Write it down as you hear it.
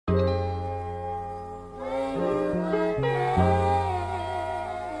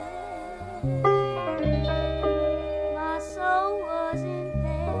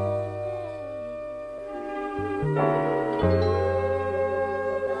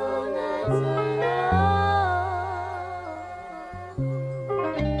The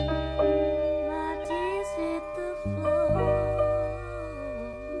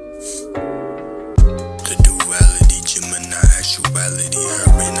duality, Gemini, actuality.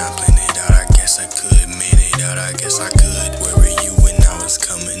 Hurry, not plan it out, I guess I could. Made it out, I guess I could. Where were you when I was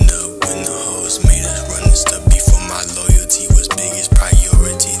coming up? When the hoes made us run this stuff before my loyalty was biggest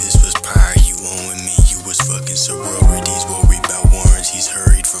priority. This was prior, you on with me, you was fucking sororities. Worried about warranties,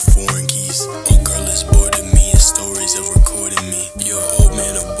 hurried for foreign keys. Old girl is bored of me and stories of recording me. Your old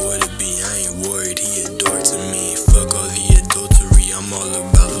man a boy to be, I ain't worried, he a dork to me. Fuck all the adultery, I'm all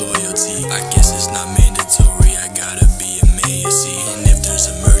about loyalty. I guess it's not mandatory, I gotta be a man, you see. And if there's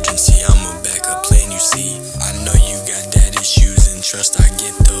emergency, I'm a backup plan, you see. I know you got dad issues and trust I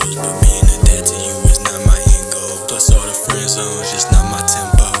get those, but being a dad to you is not my end goal. Plus all the friend zones, just not my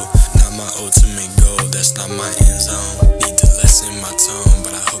tempo. Not my ultimate goal, that's not my end zone. Need to lessen my tone,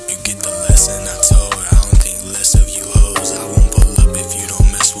 but I hope you get the lesson I told. I don't think less of you hoes, I won't pull up if you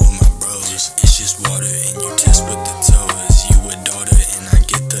don't mess with my bros. It's just water and you test with the toes. You a daughter and I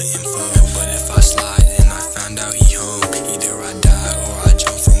get the info, but if I slide and I found out he home, either I die or I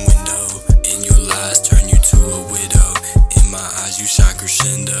jump from window. In your lies turn you to a widow, in my eyes you shine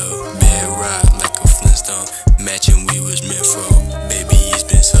crescendo. Bed rock like a Flintstone, matching we was meant for. Baby it's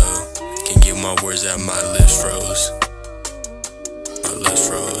been so, can't get my words out, my lips froze. My lips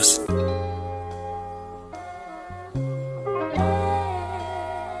froze.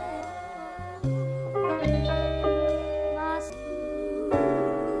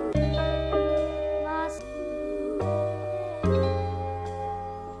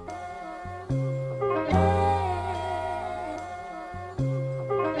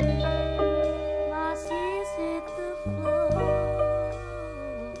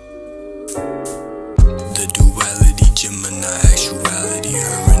 The duality, Gemini, actuality.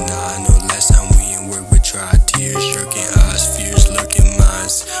 Her and I know last time we in work but tried tears, shirking eyes, fears lurking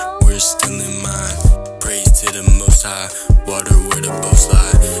minds. We're still in mind. Praise to the most high. Water where the boats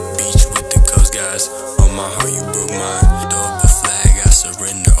lie. Beach with the coast guys. On my heart you broke mine. Throw up a flag, I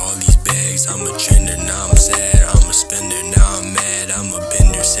surrender all these bags. I'm a trender, now I'm sad. I'm a spender, now I'm mad. I'm a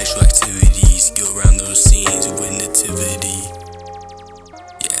bender. Sexual activities, go around those scenes with nativity.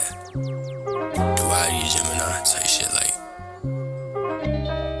 Duality Gemini type shit, like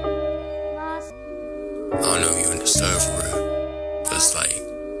I don't know if you understood for real, but it's like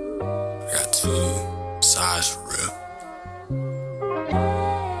I got two